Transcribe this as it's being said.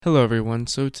Hello, everyone.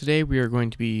 So today we are going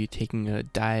to be taking a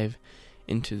dive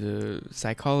into the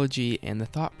psychology and the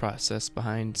thought process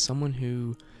behind someone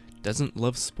who doesn't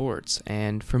love sports.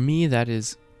 And for me, that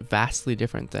is vastly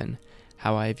different than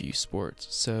how I view sports.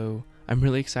 So I'm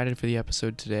really excited for the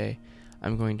episode today.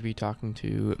 I'm going to be talking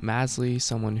to Masley,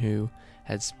 someone who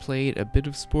has played a bit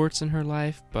of sports in her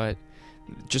life, but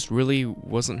just really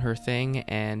wasn't her thing,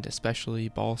 and especially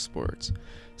ball sports.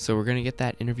 So we're going to get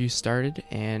that interview started,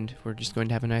 and we're just going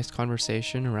to have a nice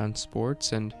conversation around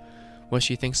sports and what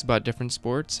she thinks about different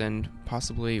sports and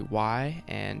possibly why,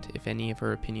 and if any of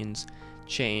her opinions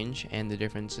change, and the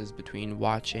differences between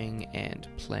watching and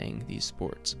playing these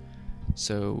sports.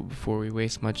 So before we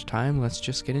waste much time, let's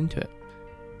just get into it.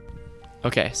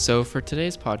 Okay, so for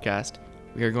today's podcast,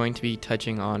 we are going to be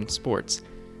touching on sports.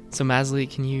 So Masley,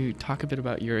 can you talk a bit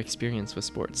about your experience with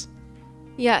sports?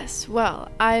 Yes, well,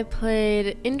 I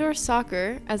played indoor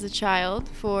soccer as a child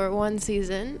for one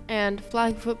season and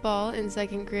flag football in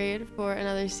second grade for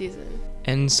another season.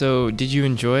 And so did you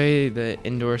enjoy the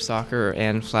indoor soccer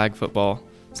and flag football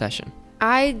session?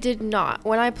 I did not.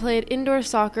 When I played indoor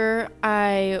soccer,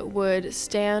 I would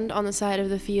stand on the side of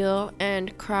the field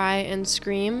and cry and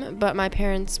scream, but my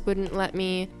parents wouldn't let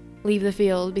me leave the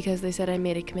field because they said I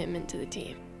made a commitment to the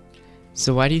team.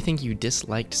 So why do you think you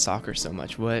disliked soccer so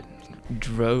much? What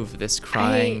drove this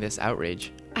crying, this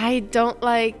outrage? I don't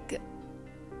like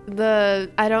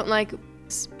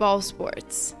ball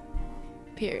sports.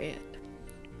 Period.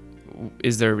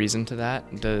 Is there a reason to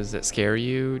that? Does it scare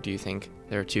you? Do you think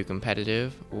they're too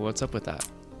competitive? What's up with that?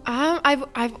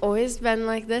 I've always been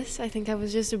like this. I think I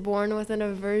was just born with an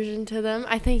aversion to them.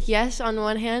 I think, yes, on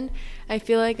one hand, I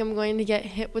feel like I'm going to get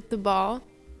hit with the ball.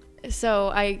 So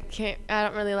I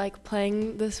don't really like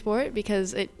playing the sport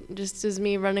because it just is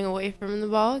me running away from the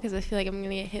ball because I feel like I'm going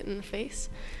to get hit in the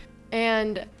face.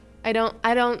 And I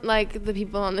don't like the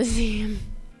people on the team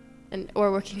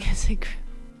or working as a group.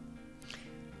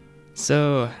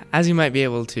 So, as you might be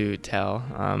able to tell,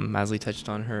 Masley touched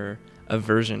on her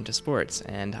aversion to sports,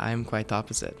 and I'm quite the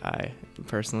opposite. I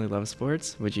personally love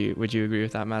sports. Would you agree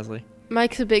with that, Masley?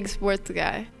 Mike's a big sports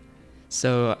guy.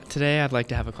 So today I'd like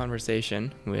to have a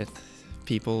conversation with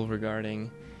people regarding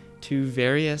two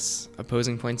various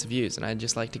opposing points of views, and I'd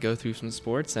just like to go through some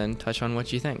sports and touch on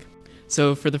what you think.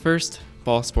 So for the first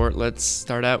ball sport, let's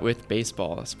start out with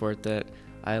baseball, a sport that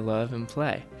I love and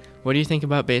play. What do you think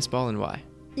about baseball and why?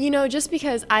 Just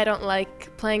because I don't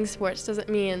like playing sports doesn't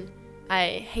mean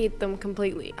I hate them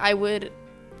completely. I would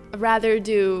rather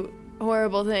do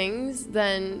horrible things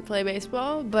than play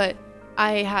baseball, but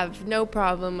I have no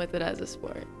problem with it as a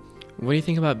sport. What do you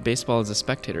think about baseball as a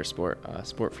spectator sport, a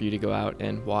sport for you to go out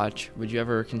and watch? Would you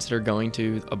ever consider going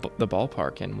to the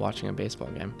ballpark and watching a baseball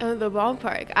game? Oh, the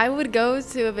ballpark. I would go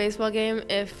to a baseball game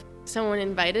if someone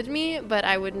invited me, but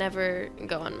I would never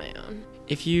go on my own.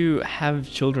 If you have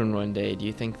children one day, do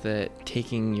you think that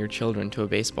taking your children to a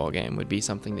baseball game would be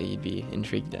something that you'd be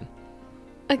intrigued in?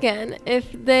 Again,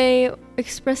 if they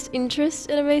expressed interest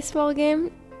in a baseball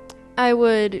game, I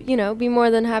would, be more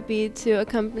than happy to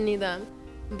accompany them.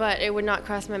 But it would not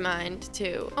cross my mind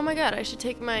to, oh my God, I should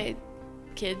take my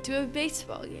kid to a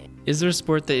baseball game. Is there a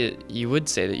sport that you would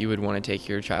say that you would want to take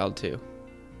your child to?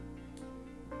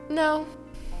 No.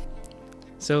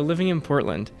 So living in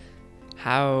Portland,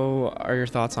 how are your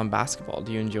thoughts on basketball?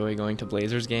 Do you enjoy going to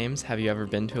Blazers games? Have you ever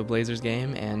been to a Blazers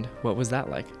game, and what was that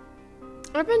like?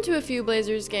 I've been to a few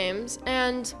Blazers games,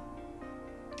 and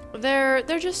they're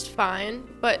just fine,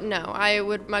 but no, I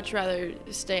would much rather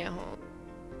stay at home.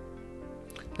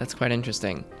 That's quite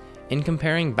interesting. In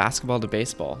comparing basketball to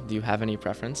baseball, do you have any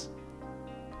preference?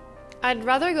 I'd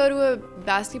rather go to a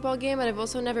basketball game, but I've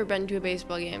also never been to a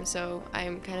baseball game, so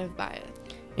I'm kind of biased.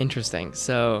 Interesting.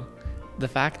 So the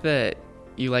fact that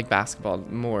you like basketball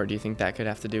more, do you think that could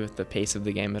have to do with the pace of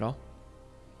the game at all?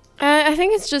 I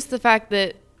think it's just the fact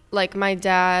that, my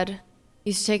dad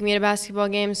used to take me to basketball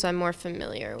games, so I'm more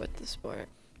familiar with the sport.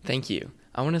 Thank you.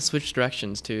 I want to switch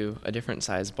directions to a different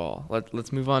size ball.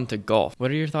 Let's move on to golf.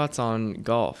 What are your thoughts on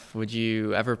golf? Would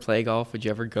you ever play golf? Would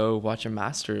you ever go watch a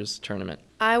Masters tournament?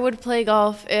 I would play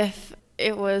golf if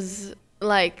it was,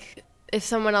 if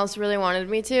someone else really wanted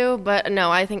me to, but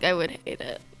no, I think I would hate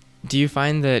it. Do you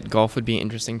find that golf would be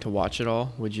interesting to watch at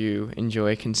all? Would you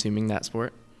enjoy consuming that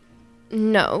sport?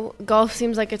 No, golf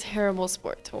seems like a terrible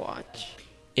sport to watch.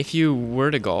 If you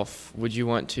were to golf, would you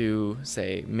want to,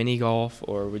 say, mini golf,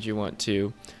 or would you want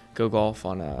to go golf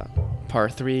on a par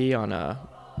 3, on a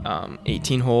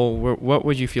 18-hole? What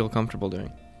would you feel comfortable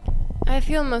doing? I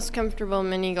feel most comfortable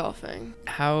mini golfing.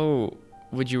 How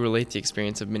would you relate the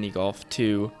experience of mini golf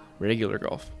to regular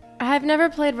golf? I've never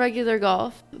played regular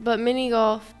golf, but mini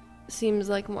golf seems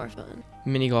like more fun.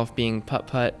 Mini golf being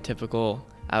putt-putt, typical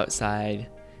outside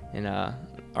in a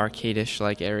arcade-ish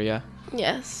like area.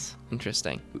 Yes.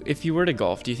 Interesting. If you were to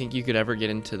golf, do you think you could ever get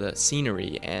into the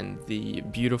scenery and the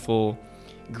beautiful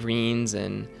greens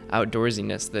and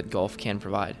outdoorsiness that golf can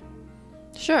provide?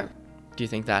 Sure. Do you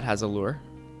think that has a lure?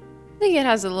 I think it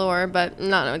has a lure, but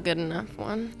not a good enough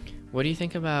one. What do you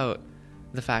think about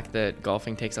the fact that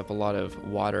golfing takes up a lot of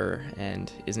water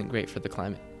and isn't great for the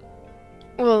climate?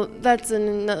 Well, that's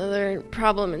another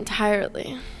problem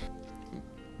entirely.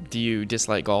 Do you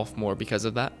dislike golf more because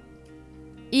of that?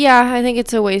 Yeah, I think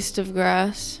it's a waste of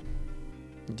grass.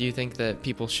 Do you think that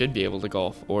people should be able to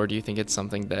golf, or do you think it's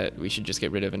something that we should just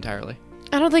get rid of entirely?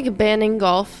 I don't think banning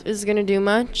golf is going to do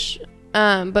much,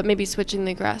 but maybe switching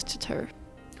the grass to turf.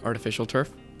 Artificial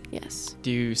turf? Yes.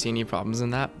 Do you see any problems in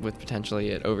that with potentially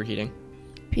it overheating?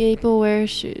 People wear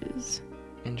shoes.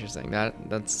 Interesting.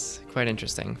 That's quite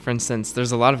interesting. For instance,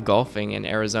 there's a lot of golfing in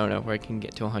Arizona where it can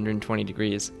get to 120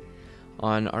 degrees.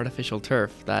 On artificial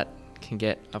turf, that can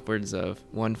get upwards of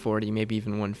 140, maybe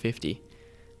even 150,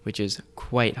 which is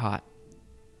quite hot.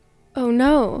 Oh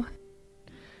no.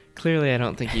 Clearly, I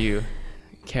don't think you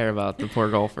care about the poor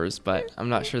golfers, but I'm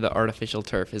not sure that artificial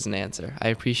turf is an answer. I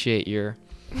appreciate your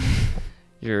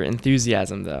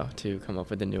enthusiasm, though, to come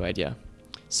up with a new idea.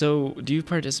 So, do you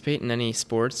participate in any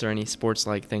sports or any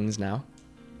sports-like things now?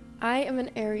 I am an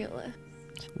aerialist.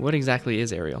 What exactly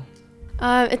is aerial?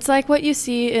 It's like what you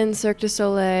see in Cirque du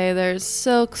Soleil. There's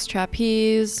silks,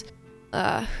 trapeze,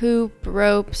 hoop,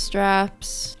 rope,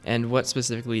 straps. And what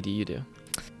specifically do you do?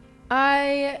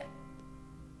 I'm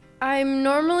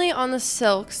normally on the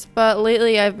silks, but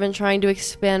lately I've been trying to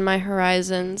expand my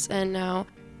horizons, and now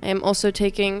I am also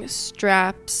taking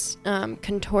straps,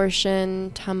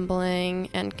 contortion, tumbling,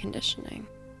 and conditioning.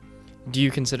 Do you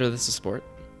consider this a sport?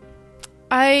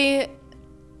 I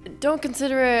don't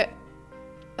consider it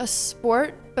a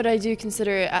sport, but I do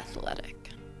consider it athletic.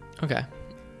 Okay.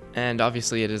 And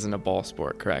obviously it isn't a ball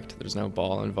sport, correct? There's no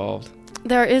ball involved.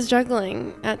 There is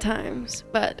juggling at times,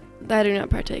 but I do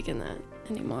not partake in that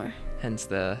anymore. Hence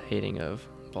the hating of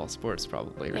ball sports,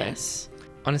 probably, right? Yes,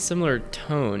 On a similar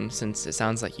tone, since it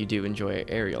sounds like you do enjoy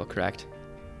aerial, correct?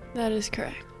 that is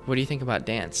correct. What do you think about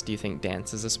dance? Do you think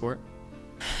dance is a sport?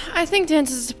 I think dance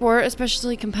is a sport,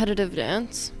 especially competitive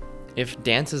dance. If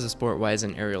dance is a sport, why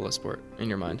isn't aerial a sport in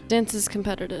your mind? Dance is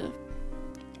competitive.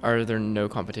 Are there no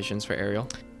competitions for aerial?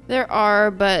 There are,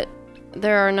 but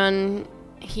there are none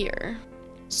here.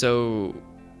 So,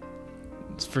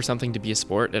 for something to be a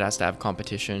sport, it has to have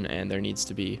competition and there needs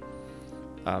to be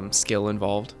skill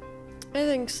involved. I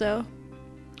think so.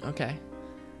 Okay.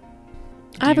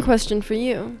 I have a question for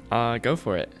you. Go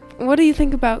for it. What do you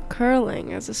think about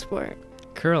curling as a sport?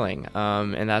 Curling,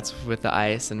 and that's with the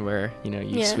ice and where,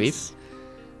 you sweep.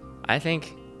 I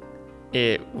think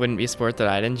it wouldn't be a sport that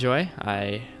I'd enjoy.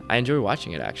 I enjoy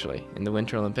watching it, actually. In the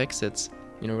Winter Olympics, it's,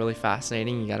 really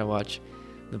fascinating. You got to watch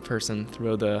the person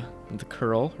throw the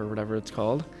curl or whatever it's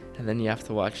called, and then you have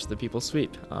to watch the people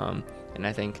sweep. And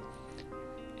I think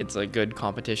it's a good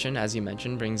competition, as you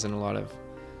mentioned, brings in a lot of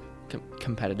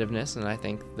competitiveness, and I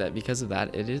think that because of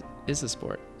that, it is a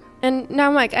sport. And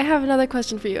now, Mike, I have another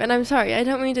question for you, and I'm sorry, I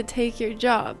don't mean to take your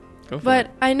job, Go for but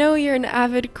it. I know you're an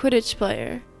avid Quidditch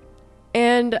player,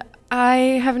 and I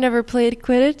have never played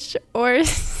Quidditch or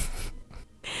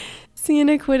seen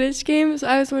a Quidditch game, so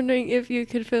I was wondering if you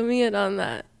could fill me in on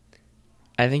that.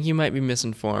 I think you might be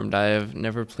misinformed. I have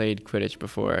never played Quidditch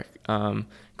before.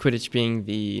 Quidditch being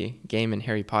the game in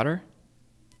Harry Potter?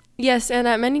 Yes, and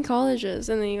at many colleges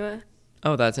in the U.S.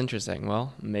 Oh, that's interesting.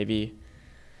 Well, maybe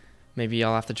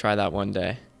I'll have to try that one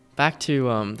day. Back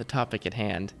to the topic at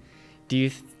hand. Do you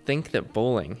think that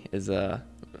bowling is a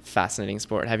fascinating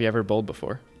sport? Have you ever bowled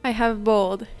before? I have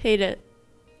bowled. Hate it.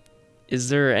 Is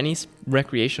there any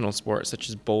recreational sport such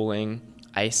as bowling,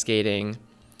 ice skating,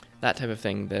 that type of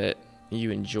thing that you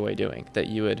enjoy doing, that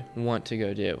you would want to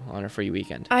go do on a free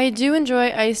weekend? I do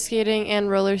enjoy ice skating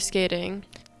and roller skating.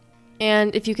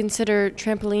 And if you consider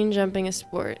trampoline jumping a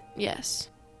sport, yes.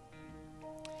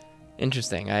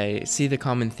 Interesting. I see the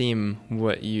common theme,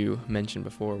 what you mentioned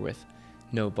before with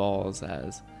no balls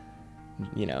as,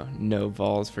 no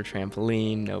balls for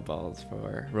trampoline, no balls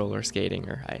for roller skating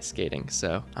or ice skating.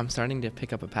 So I'm starting to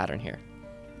pick up a pattern here.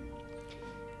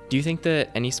 Do you think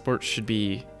that any sports should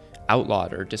be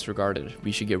outlawed or disregarded?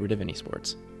 We should get rid of any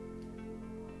sports?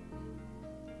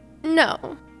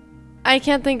 No. I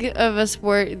can't think of a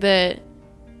sport that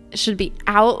should be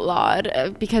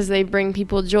outlawed because they bring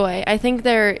people joy. I think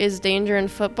there is danger in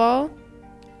football.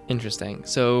 Interesting.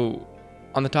 So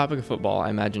on the topic of football, I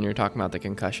imagine you're talking about the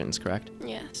concussions, correct?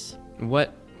 Yes.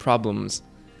 What problems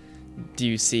do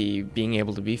you see being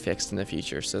able to be fixed in the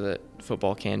future so that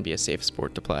football can be a safe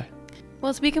sport to play?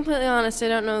 Well, to be completely honest, I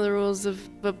don't know the rules of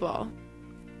football.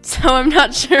 So I'm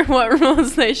not sure what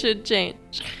rules they should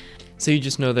change. So you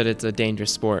just know that it's a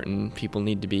dangerous sport and people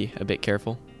need to be a bit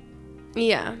careful?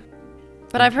 Yeah.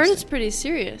 But I've heard it's pretty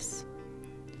serious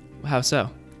How so?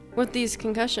 with these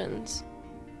concussions.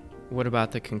 What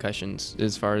about the concussions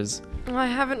as far as... Well,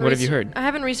 What have you heard? I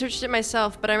haven't researched it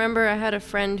myself, but I remember I had a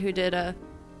friend who did a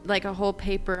whole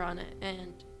paper on it,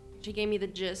 and she gave me the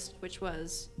gist, which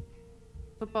was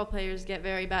football players get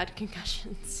very bad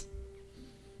concussions.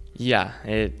 Yeah,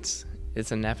 it's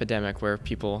an epidemic where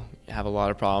people have a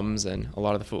lot of problems, and a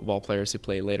lot of the football players who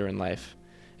play later in life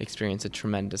experience a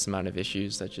tremendous amount of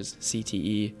issues such as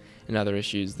CTE and other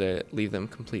issues that leave them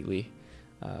completely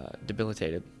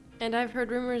debilitated. And I've heard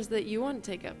rumors that you want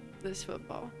to take up this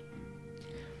football.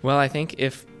 Well, I think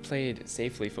if played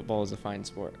safely, football is a fine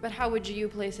sport. But how would you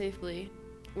play safely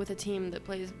with a team that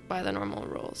plays by the normal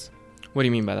rules? What do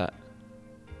you mean by that?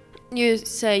 You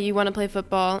say you want to play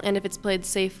football, and if it's played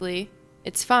safely,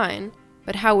 it's fine.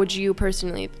 But how would you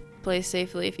personally play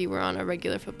safely if you were on a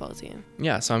regular football team?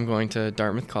 Yeah, so I'm going to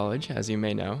Dartmouth College, as you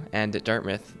may know, and at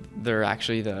Dartmouth, they're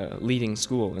actually the leading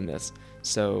school in this.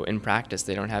 So in practice,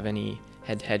 they don't have any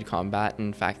head-to-head combat.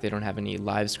 In fact, they don't have any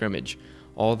live scrimmage.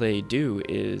 All they do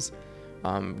is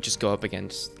just go up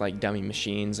against like dummy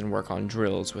machines and work on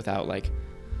drills without like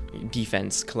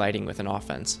defense colliding with an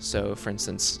offense. So for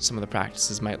instance, some of the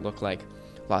practices might look like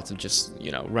lots of just,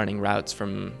 running routes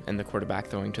and the quarterback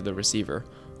throwing to the receiver,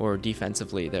 or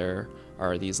defensively there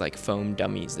are these like foam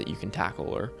dummies that you can tackle,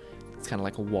 or it's kind of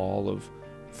like a wall of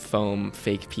foam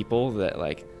fake people that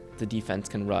like the defense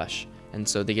can rush. And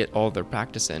so they get all their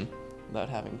practice in without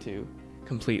having to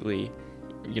completely,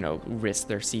 risk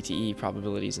their CTE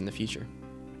probabilities in the future.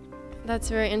 That's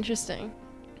very interesting.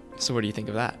 So what do you think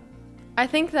of that? I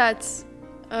think that's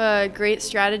a great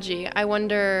strategy. I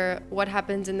wonder what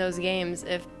happens in those games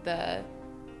if the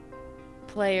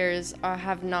players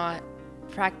have not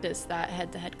practiced that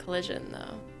head-to-head collision,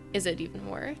 though. Is it even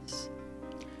worse?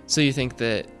 So you think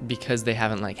that because they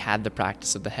haven't had the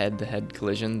practice of the head-to-head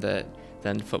collision, that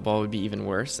then football would be even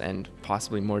worse and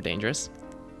possibly more dangerous?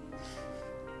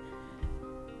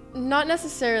 Not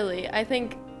necessarily. I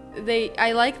think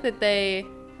I like that they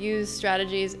use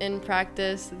strategies in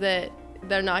practice that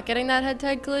they're not getting that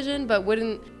head-to-head collision, but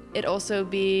wouldn't it also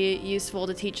be useful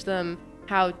to teach them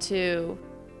how to,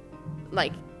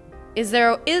 is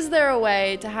there a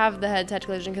way to have the head-to-head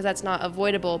collision, because that's not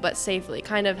avoidable, but safely,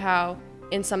 kind of how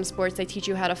in some sports they teach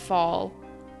you how to fall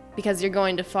because you're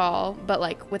going to fall,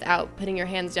 but without putting your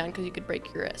hands down because you could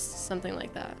break your wrists, something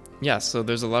like that. Yeah, so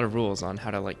there's a lot of rules on how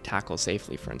to tackle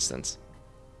safely, for instance.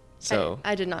 So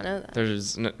I did not know that.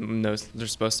 There's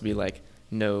there's supposed to be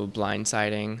no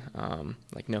blindsiding,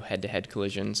 no head-to-head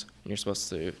collisions. You're supposed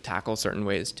to tackle certain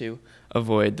ways to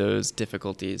avoid those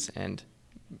difficulties and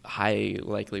high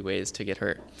likely ways to get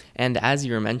hurt. And as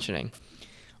you were mentioning,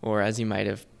 or as you might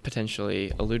have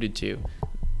potentially alluded to,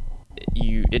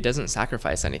 it doesn't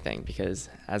sacrifice anything because,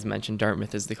 as mentioned,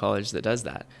 Dartmouth is the college that does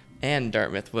that. And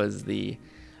Dartmouth was the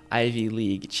Ivy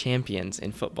League champions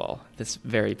in football this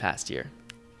very past year.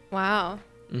 Wow.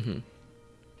 Mm-hmm.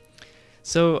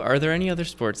 So are there any other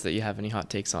sports that you have any hot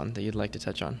takes on that you'd like to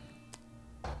touch on?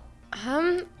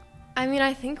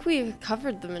 I think we've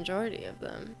covered the majority of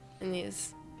them in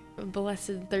these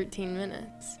blessed 13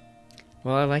 minutes.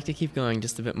 Well, I'd like to keep going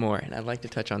just a bit more, and I'd like to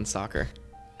touch on soccer.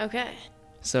 Okay.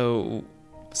 So,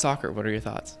 soccer, what are your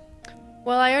thoughts?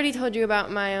 Well, I already told you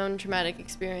about my own traumatic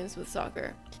experience with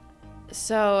soccer.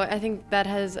 So I think that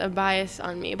has a bias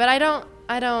on me. But I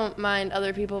don't mind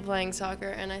other people playing soccer,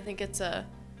 and I think it's a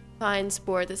fine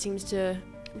sport that seems to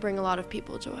bring a lot of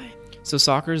people joy. So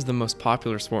soccer is the most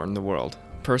popular sport in the world.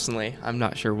 Personally, I'm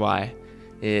not sure why.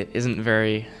 It isn't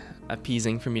very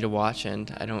appeasing for me to watch,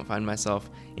 and I don't find myself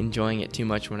enjoying it too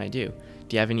much when I do.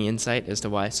 Do you have any insight as to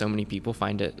why so many people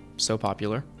find it so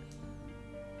popular?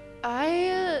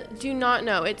 I do not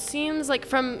know. It seems like,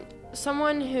 from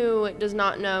someone who does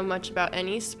not know much about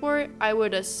any sport, I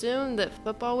would assume that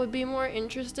football would be more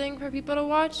interesting for people to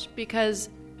watch because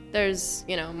there's,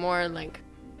 more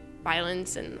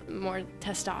violence and more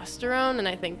testosterone, and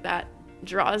I think that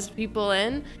draws people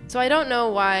in. So I don't know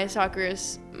why soccer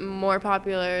is more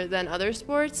popular than other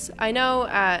sports. I know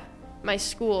at my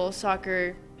school,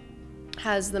 soccer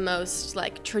has the most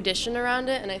tradition around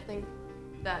it, and I think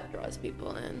that draws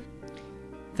people in.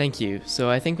 Thank you. So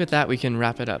I think with that we can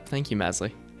wrap it up. Thank you,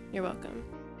 Masley. You're welcome.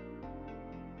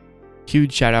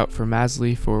 Huge shout out for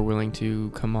Masley for willing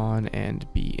to come on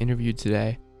and be interviewed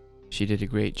today. She did a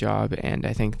great job, and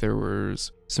I think there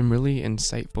was some really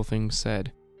insightful things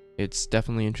said. It's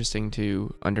definitely interesting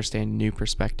to understand a new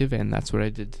perspective, and that's what I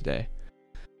did today.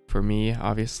 For me,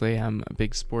 obviously, I'm a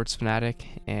big sports fanatic,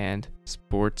 and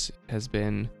sports has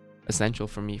been essential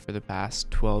for me for the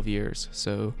past 12 years.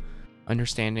 So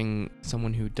understanding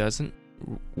someone who doesn't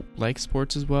like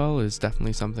sports as well is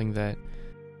definitely something that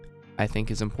I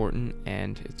think is important,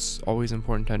 and it's always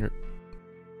important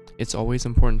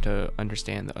to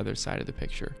understand the other side of the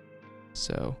picture.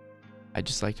 So I'd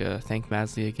just like to thank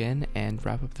Masley again and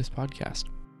wrap up this podcast.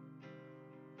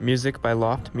 Music by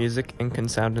Loft Music and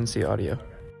Consoundancy Audio.